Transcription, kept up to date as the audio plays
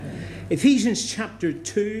Ephesians chapter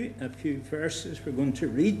 2, a few verses we're going to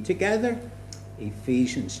read together.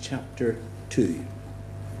 Ephesians chapter 2.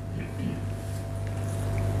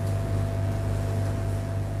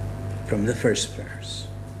 From the first verse.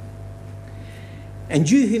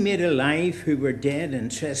 And you who made alive, who were dead in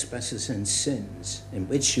trespasses and sins, in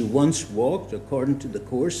which you once walked according to the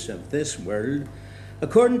course of this world,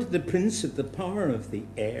 according to the prince of the power of the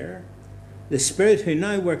air, the spirit who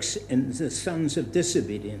now works in the sons of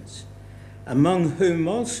disobedience, among whom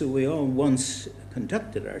also we all once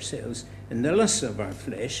conducted ourselves in the lusts of our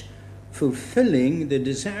flesh, fulfilling the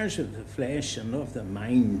desires of the flesh and of the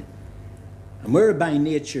mind, and were by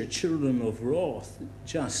nature children of wrath,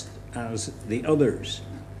 just as the others.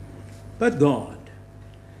 But God,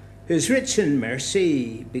 who is rich in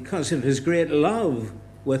mercy, because of his great love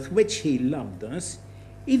with which he loved us,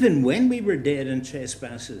 even when we were dead in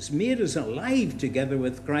trespasses, made us alive together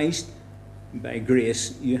with Christ. By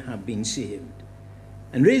grace you have been saved,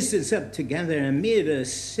 and raised us up together and made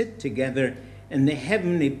us sit together in the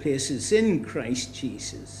heavenly places in Christ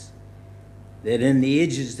Jesus, that in the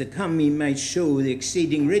ages to come he might show the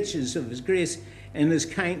exceeding riches of his grace and his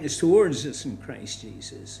kindness towards us in Christ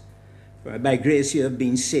Jesus. For by grace you have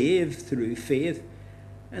been saved through faith,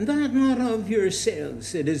 and that not of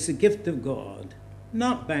yourselves, it is the gift of God,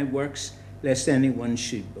 not by works, lest anyone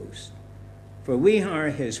should boast. For we are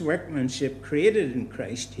his workmanship, created in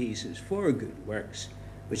Christ Jesus for good works,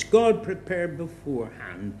 which God prepared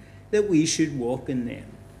beforehand that we should walk in them.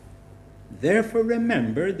 Therefore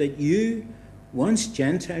remember that you, once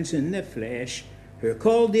Gentiles in the flesh, who are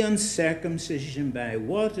called the uncircumcision by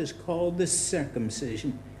what is called the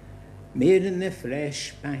circumcision, made in the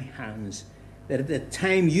flesh by hands, that at the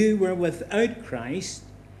time you were without Christ,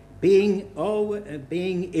 being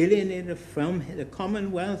alienated from the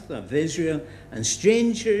commonwealth of Israel and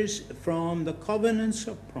strangers from the covenants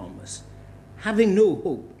of promise, having no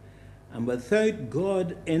hope and without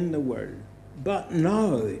God in the world. But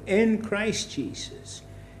now, in Christ Jesus,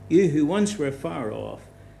 you who once were far off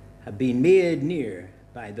have been made near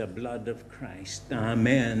by the blood of Christ.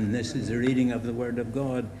 Amen. This is the reading of the Word of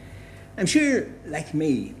God. I'm sure, like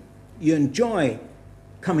me, you enjoy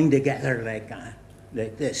coming together like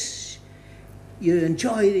this. You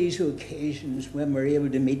enjoy these occasions when we're able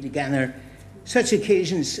to meet together, such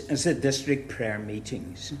occasions as the district prayer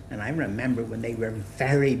meetings. And I remember when they were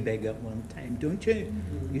very big at one time, don't you?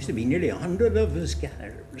 Used to be nearly 100 of us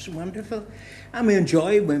gathered. It was wonderful. And we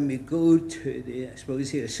enjoy when we go to the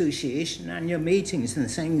association annual meetings and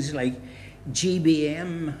things like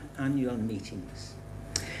GBM annual meetings.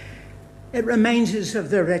 It reminds us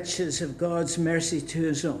of the riches of God's mercy to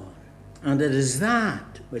us all. And it is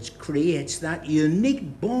that which creates that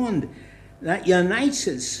unique bond that unites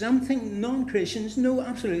us, something non-Christians know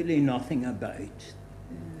absolutely nothing about.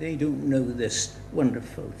 They don't know this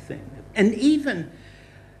wonderful thing. And even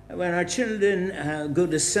when our children go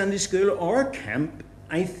to Sunday school or camp,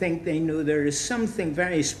 I think they know there is something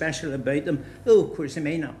very special about them. Though, of course, they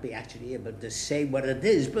may not be actually able to say what it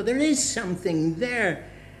is, but there is something there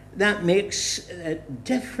that makes it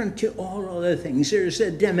different to all other things. There's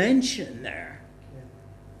a dimension there.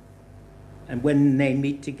 And when they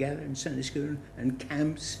meet together in Sunday school and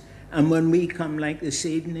camps, and when we come like this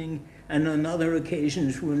evening, and on other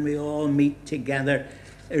occasions when we all meet together,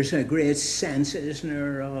 there's a great sense, isn't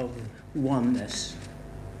there, of oneness.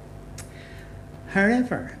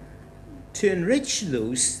 However, to enrich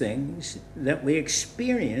those things that we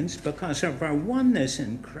experience because of our oneness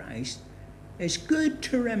in Christ, it's good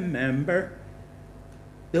to remember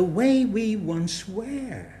the way we once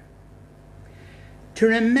were. To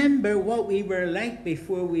remember what we were like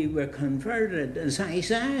before we were converted. As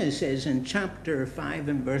Isaiah says in chapter 5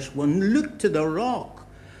 and verse 1, look to the rock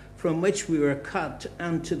from which we were cut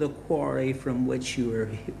and to the quarry from which you were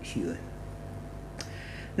hewn.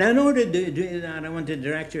 Now, in order to do that, I want to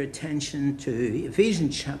direct your attention to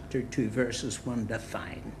Ephesians chapter 2, verses 1 to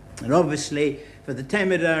 5. And obviously, for the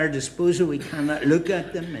time at our disposal, we cannot look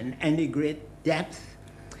at them in any great depth.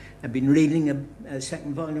 I've been reading a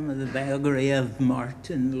second volume of the biography of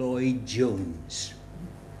Martin Lloyd-Jones.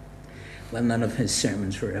 Well, none of his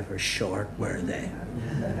sermons were ever short, were they?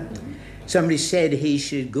 Somebody said he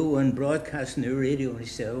should go and broadcast on the radio, and he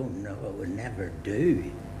said, oh no, I would never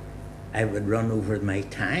do. I would run over my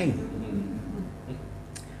time.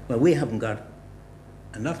 Well, we haven't got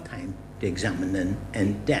enough time to examine them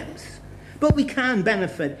in depth. But we can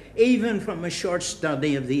benefit even from a short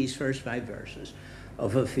study of these first 5 verses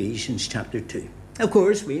of Ephesians chapter 2. Of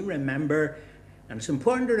course, we remember, and it's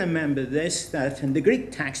important to remember this, that in the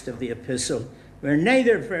Greek text of the epistle, there are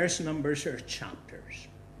neither verse numbers or chapters.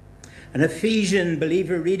 An Ephesian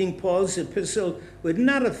believer reading Paul's epistle would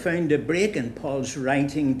not have found a break in Paul's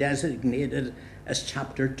writing designated as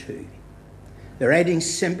chapter 2. The writing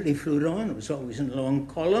simply flowed on. It was always in long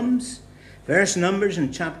columns. Verse numbers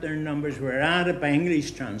and chapter numbers were added by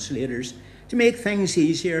English translators to make things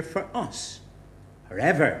easier for us.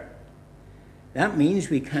 However, that means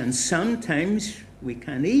we can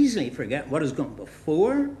easily forget what has gone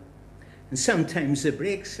before, and sometimes the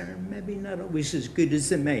breaks are maybe not always as good as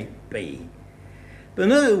they might be. But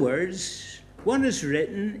in other words, what is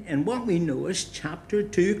written and what we know as chapter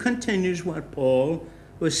 2 continues what Paul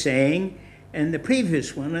was saying in the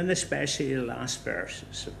previous one, and especially the last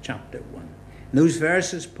verses of chapter 1. In those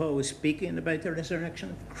verses, Paul was speaking about the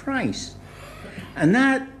resurrection of Christ. And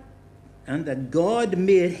that God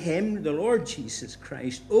made him, the Lord Jesus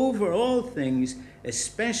Christ, over all things,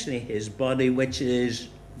 especially his body, which is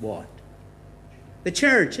what? The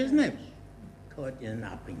church, isn't it? Caught you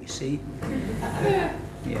napping, you see.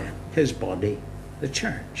 Yeah, his body, the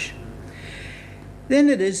church. Then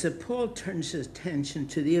it is that Paul turns his attention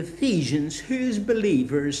to the Ephesians, whose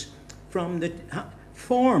believers form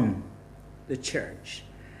the church.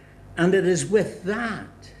 And it is with that,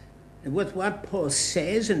 with what Paul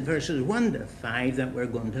says in verses 1 to 5, that we're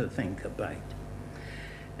going to think about.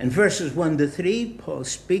 In verses 1 to 3, Paul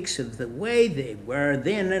speaks of the way they were.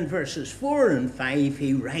 Then in verses 4 and 5,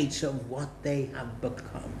 he writes of what they have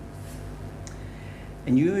become.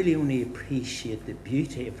 And you really only appreciate the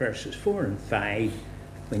beauty of verses 4 and 5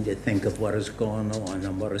 when you think of what has gone on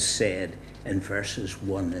and what is said in verses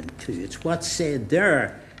 1 and 2. It's what's said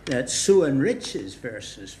there that so enriches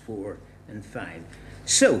verses 4 and 5.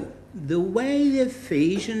 So, the way the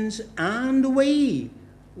Ephesians and we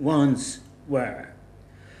once were.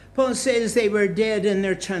 Paul says they were dead in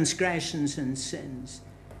their transgressions and sins.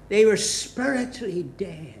 They were spiritually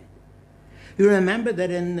dead. You remember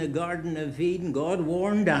that in the Garden of Eden, God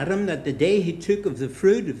warned Adam that the day he took of the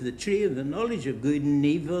fruit of the tree of the knowledge of good and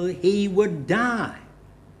evil, he would die.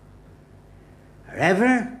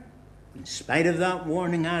 However, in spite of that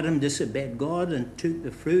warning, Adam disobeyed God and took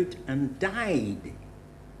the fruit and died.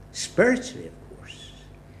 Spiritually, of course.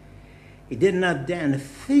 He did not die in a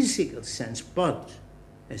physical sense, but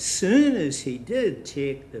as soon as he did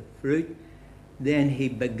take the fruit, then he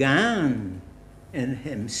began in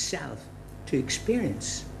himself to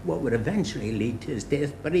experience what would eventually lead to his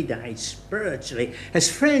death, but he died spiritually.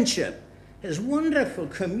 His friendship, his wonderful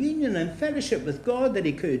communion and fellowship with God, that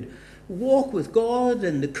he could walk with God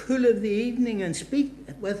in the cool of the evening and speak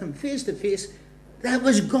with him face to face, that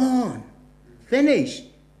was gone, finished.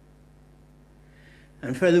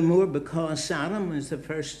 And furthermore, because Adam was the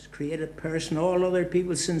first created person, all other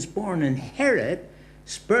people since born inherit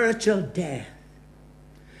spiritual death.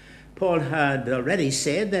 Paul had already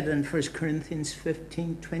said that in 1 Corinthians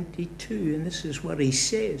 15:22, and this is what he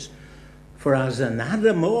says: "For as in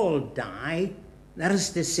Adam all die, that is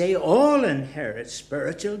to say, all inherit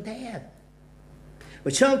spiritual death,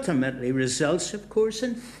 which ultimately results, of course,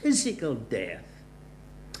 in physical death."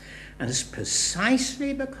 And it's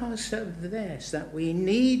precisely because of this that we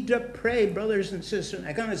need to pray, brothers and sisters,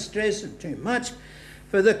 I can't stress it too much,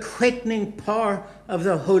 for the quickening power of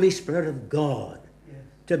the Holy Spirit of God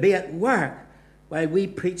to be at work while we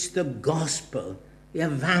preach the gospel, the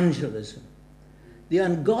evangelism. The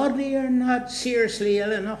ungodly are not seriously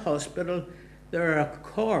ill in a hospital. They're a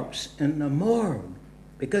corpse in the morgue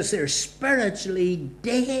because they're spiritually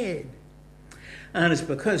dead. And it's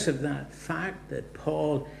because of that fact that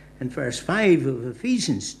Paul, in verse 5 of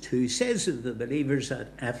Ephesians 2, says of the believers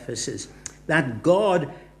at Ephesus that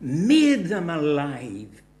God made them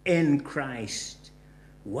alive in Christ.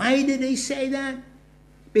 Why did he say that?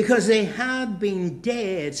 Because they had been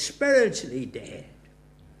dead, spiritually dead.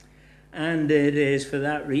 And it is for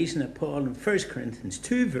that reason that Paul in 1 Corinthians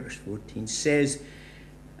 2 verse 14 says,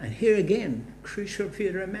 and here again, crucial for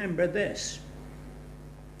you to remember this: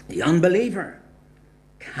 the unbeliever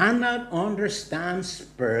cannot understand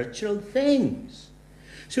spiritual things.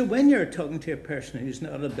 So when you're talking to a person who's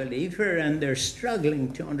not a believer and they're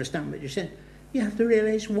struggling to understand what you're saying, you have to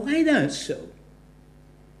realize why that's so.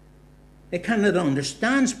 They cannot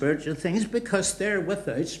understand spiritual things because they're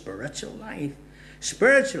without spiritual life.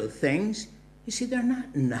 Spiritual things, you see, they're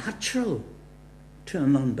not natural to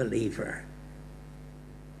an unbeliever.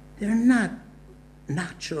 They're not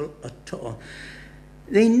natural at all.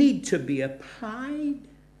 They need to be applied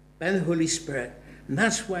by the Holy Spirit. And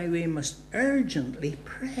that's why we must urgently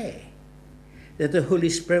pray that the Holy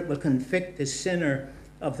Spirit will convict the sinner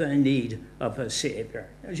of the need of a Saviour.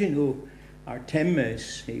 As you know, our Tim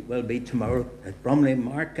he will be tomorrow at Bromley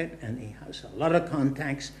Market, and he has a lot of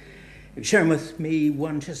contacts. He was sharing with me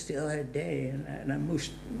one just the other day in a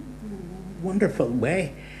most wonderful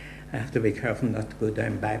way. I have to be careful not to go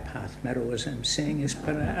down bypath meadow as I'm saying this,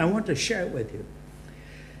 but I want to share it with you.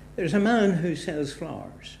 There's a man who sells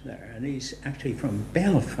flowers there, and he's actually from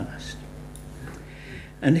Belfast.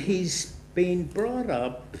 And he's been brought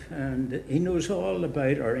up, and he knows all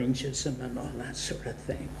about orangism and all that sort of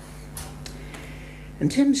thing. And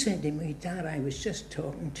Tim said to me, Dad, I was just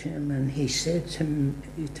talking to him, and he said to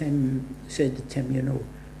Tim, you know,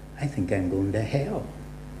 I think I'm going to hell.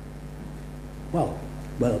 Well,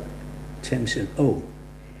 Tim said, oh,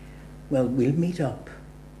 well, we'll meet up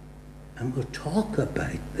and we'll talk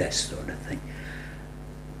about this sort of thing.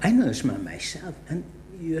 I know this man myself, and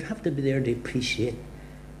you'd have to be there to appreciate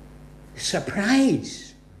the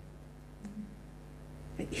surprise.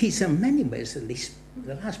 He's in many ways at least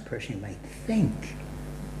the last person you might think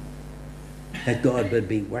that God would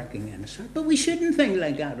be working in us. But we shouldn't think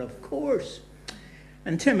like that, of course.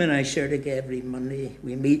 And Tim and I share together every Monday.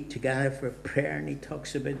 We meet together for prayer, and he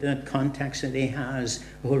talks about the contacts that he has,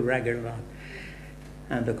 a whole regular lot.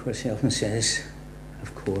 And of course, he often says,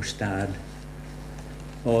 of course, Dad,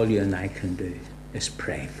 all you and I can do is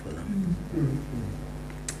pray for them.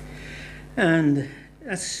 And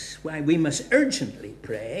that's why we must urgently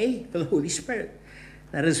pray for the Holy Spirit.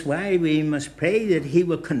 That is why we must pray that he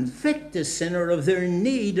will convict the sinner of their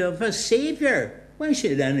need of a Saviour. Why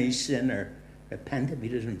should any sinner repent if he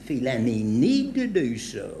doesn't feel any need to do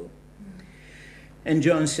so? In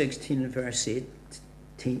John 16 and verse 8,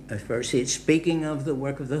 speaking of the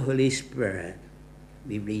work of the Holy Spirit,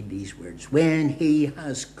 we read these words, when he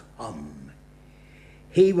has come,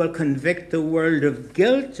 he will convict the world of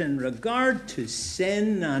guilt in regard to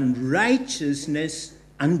sin and righteousness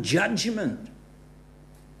and judgment.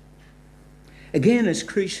 Again, it's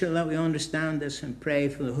crucial that we understand this and pray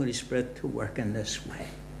for the Holy Spirit to work in this way.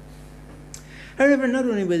 However, not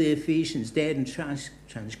only were the Ephesians dead in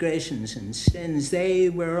transgressions and sins, they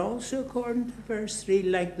were also, according to verse 3,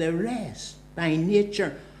 like the rest, by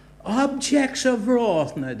nature, objects of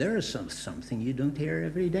wrath. Now, there is something you don't hear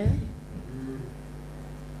every day.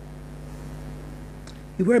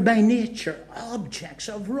 You were by nature objects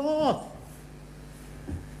of wrath.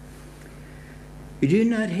 You do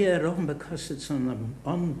not hear it often because it's an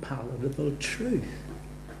unpalatable truth.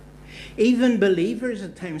 Even believers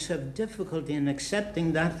at times have difficulty in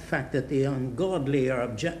accepting that fact that the ungodly are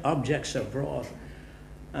objects of wrath.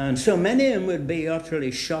 And so many of them would be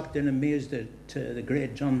utterly shocked and amazed that the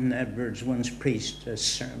great Jonathan Edwards once preached a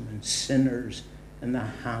sermon, Sinners in the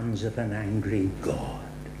Hands of an Angry God.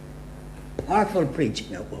 Powerful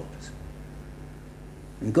preaching it was.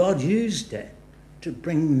 And God used it to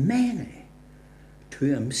bring many to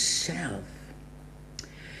himself.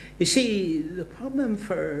 You see, the problem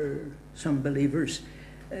for some believers,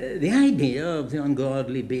 the idea of the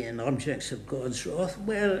ungodly being objects of God's wrath,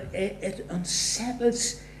 well, it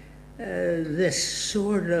unsettles this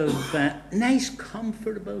sort of nice,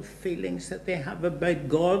 comfortable feelings that they have about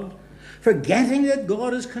God, forgetting that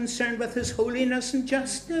God is concerned with his holiness and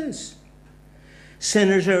justice.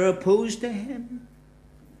 Sinners are opposed to him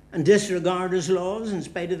and disregard his laws in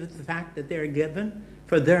spite of the fact that they're given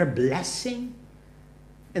for their blessing.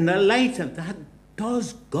 In the light of that,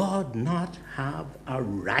 does God not have a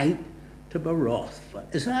right to be wrathful?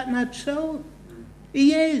 Is that not so?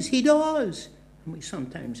 He is, he does. And we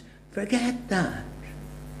sometimes forget that.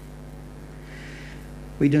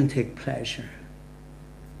 We don't take pleasure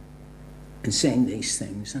in saying these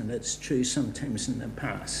things, and it's true sometimes in the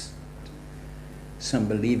past. Some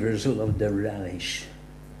believers love to relish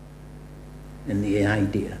in the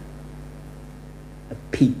idea of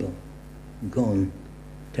people going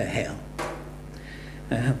to hell.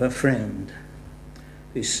 I have a friend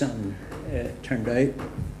whose son turned out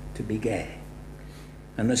to be gay.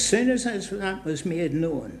 And as soon as that was made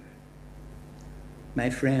known,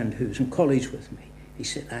 my friend who's in college with me, he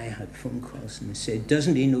said, I had phone calls and he said,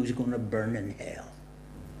 doesn't he know he's going to burn in hell?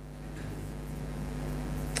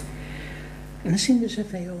 And it seemed as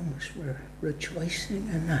if they almost were rejoicing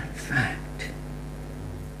in that fact,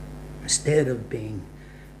 instead of being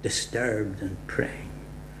disturbed and praying.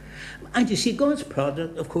 And you see, God's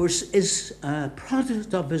product, of course, is a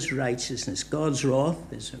product of his righteousness. God's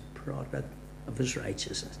wrath is a product of his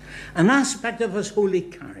righteousness, an aspect of his holy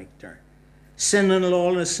character. Sin and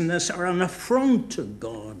lawlessness are an affront to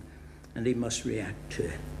God, and he must react to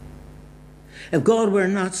it. If God were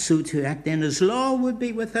not so to act, then his law would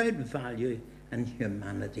be without value, and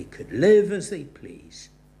humanity could live as they please.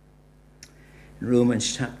 In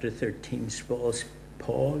Romans chapter 13, Paul,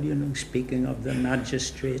 speaking of the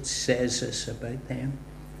magistrates, says this about them.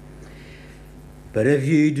 But if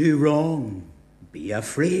you do wrong, be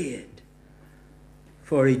afraid,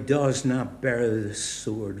 for he does not bear the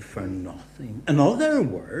sword for nothing. In other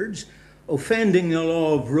words, offending the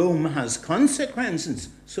law of Rome has consequences,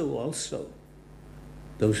 so also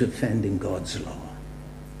those offending God's law.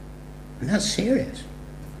 And that's serious,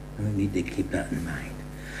 and we need to keep that in mind.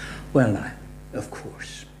 Well, now, of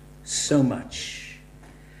course, so much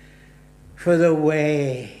for the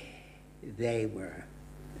way they were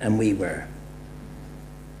and we were.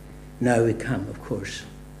 Now we come, of course,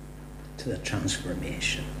 to the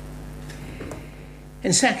transformation.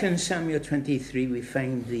 In 2 Samuel 23, we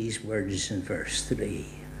find these words in verse 3.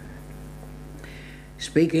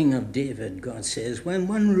 Speaking of David, God says, when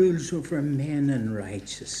one rules over men in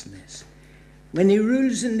righteousness, when he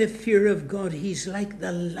rules in the fear of God, he's like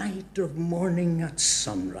the light of morning at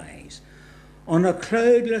sunrise. On a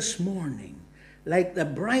cloudless morning, like the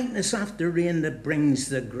brightness after rain that brings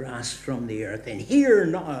the grass from the earth. And here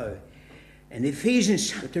now, in Ephesians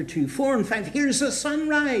chapter 2, 4 and 5, here's the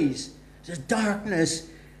sunrise. The darkness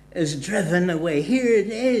is driven away. Here it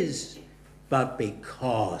is. But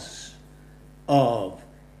because of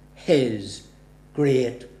his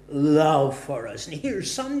great love for us. And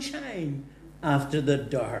here's sunshine after the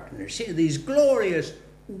darkness. Here, these glorious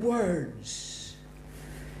words.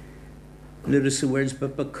 Notice the words,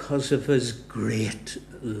 but because of his great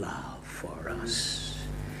love for us.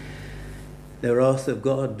 The wrath of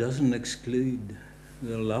God doesn't exclude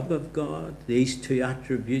the love of God. These two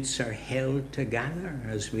attributes are held together,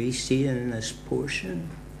 as we see in this portion.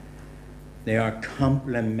 They are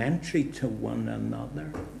complementary to one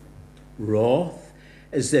another. Wrath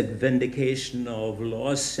is the vindication of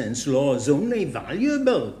law, since law is only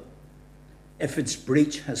valuable if its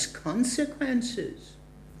breach has consequences.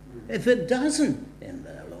 If it doesn't, then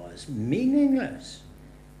the law is meaningless.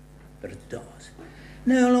 But it does.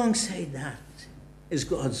 Now, alongside that is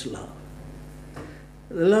God's love.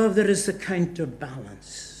 The love that is the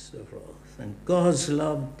counterbalance of wrath. And God's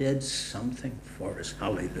love did something for us.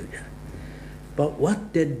 Hallelujah. But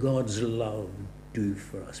what did God's love do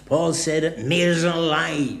for us? Paul said it made us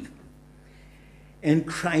alive in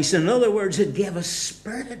Christ. In other words, it gave us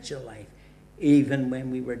spiritual life, even when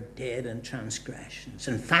we were dead in transgressions.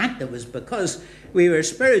 In fact, it was because we were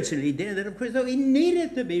spiritually dead that, of course, we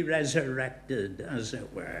needed to be resurrected, as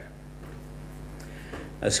it were.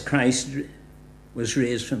 As Christ was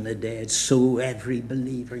raised from the dead, so every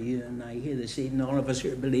believer, you and I here this evening, all of us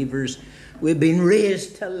here believers, we've been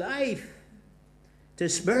raised to life, to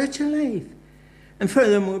spiritual life. And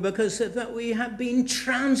furthermore, because of that, we have been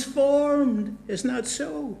transformed. It's not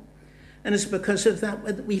so. And it's because of that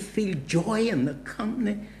that we feel joy in the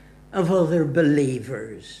company of other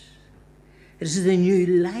believers. It's the new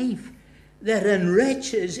life that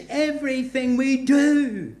enriches everything we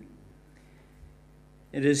do.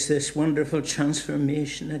 It is this wonderful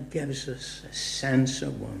transformation that gives us a sense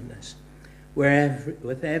of oneness.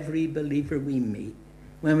 With every believer we meet,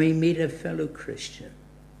 when we meet a fellow Christian,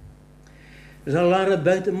 there's a lot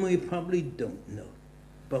about them we probably don't know.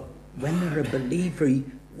 But when they're a believer,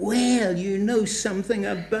 well, you know something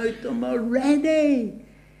about them already.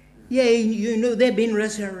 Yeah, you know they've been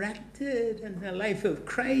resurrected in the life of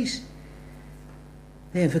Christ.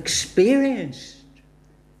 They have experienced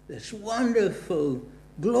this wonderful,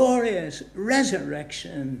 glorious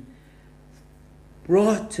resurrection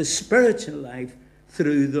brought to spiritual life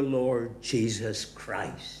through the Lord Jesus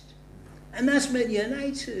Christ. And that's what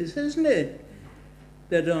unites us, isn't it?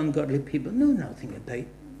 That ungodly people know nothing about.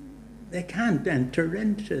 They can't enter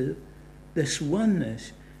into this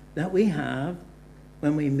oneness that we have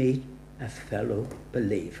when we meet a fellow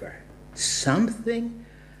believer. Something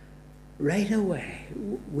right away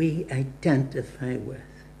we identify with.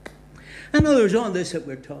 And others on this that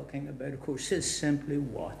we're talking about, of course, is simply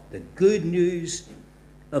what? The good news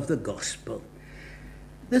of the gospel.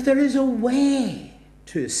 That there is a way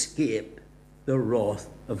to escape the wrath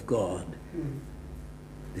of God.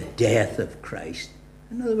 The death of Christ.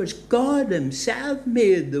 In other words, God himself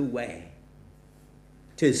made the way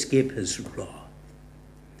to escape his wrath.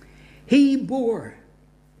 He bore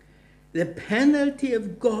the penalty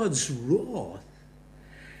of God's wrath.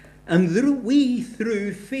 And we,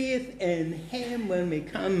 through faith in him, when we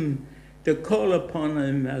come to call upon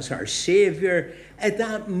him as our Savior, at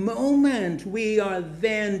that moment we are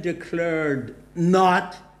then declared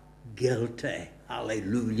not guilty.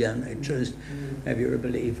 Hallelujah. And I trust if you're a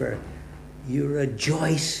believer, you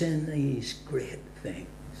rejoice in these great things.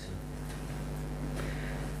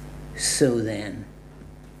 So then,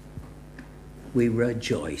 we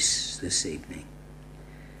rejoice this evening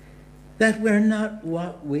that we're not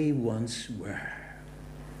what we once were.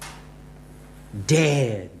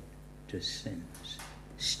 dead to sins,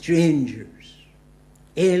 strangers,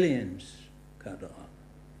 aliens, cut off.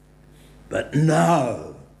 But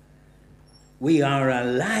now we are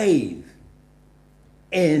alive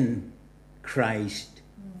in Christ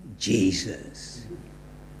Jesus.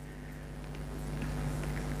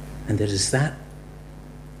 And it is that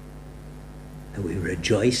we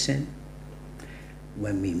rejoice in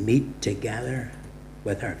when we meet together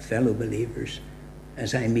with our fellow believers,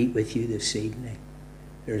 as I meet with you this evening.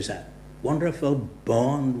 There's a wonderful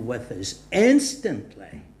bond with us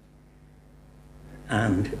instantly.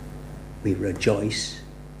 And we rejoice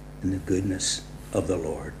in the goodness of the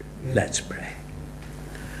Lord. Let's pray.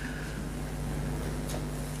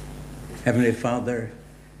 Heavenly Father,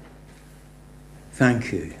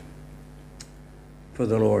 thank you for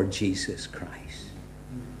the Lord Jesus Christ,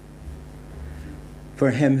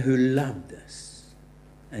 for him who loved us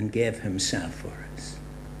and gave himself for us.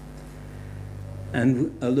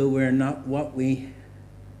 And although we're not what we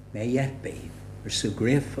may yet be, we're so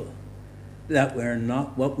grateful that we're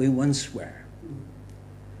not what we once were.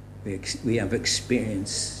 We have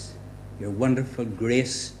experienced your wonderful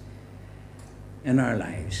grace in our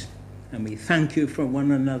lives. And we thank you for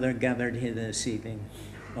one another gathered here this evening,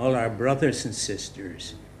 all our brothers and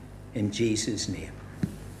sisters, in Jesus' name.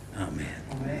 Amen. Amen.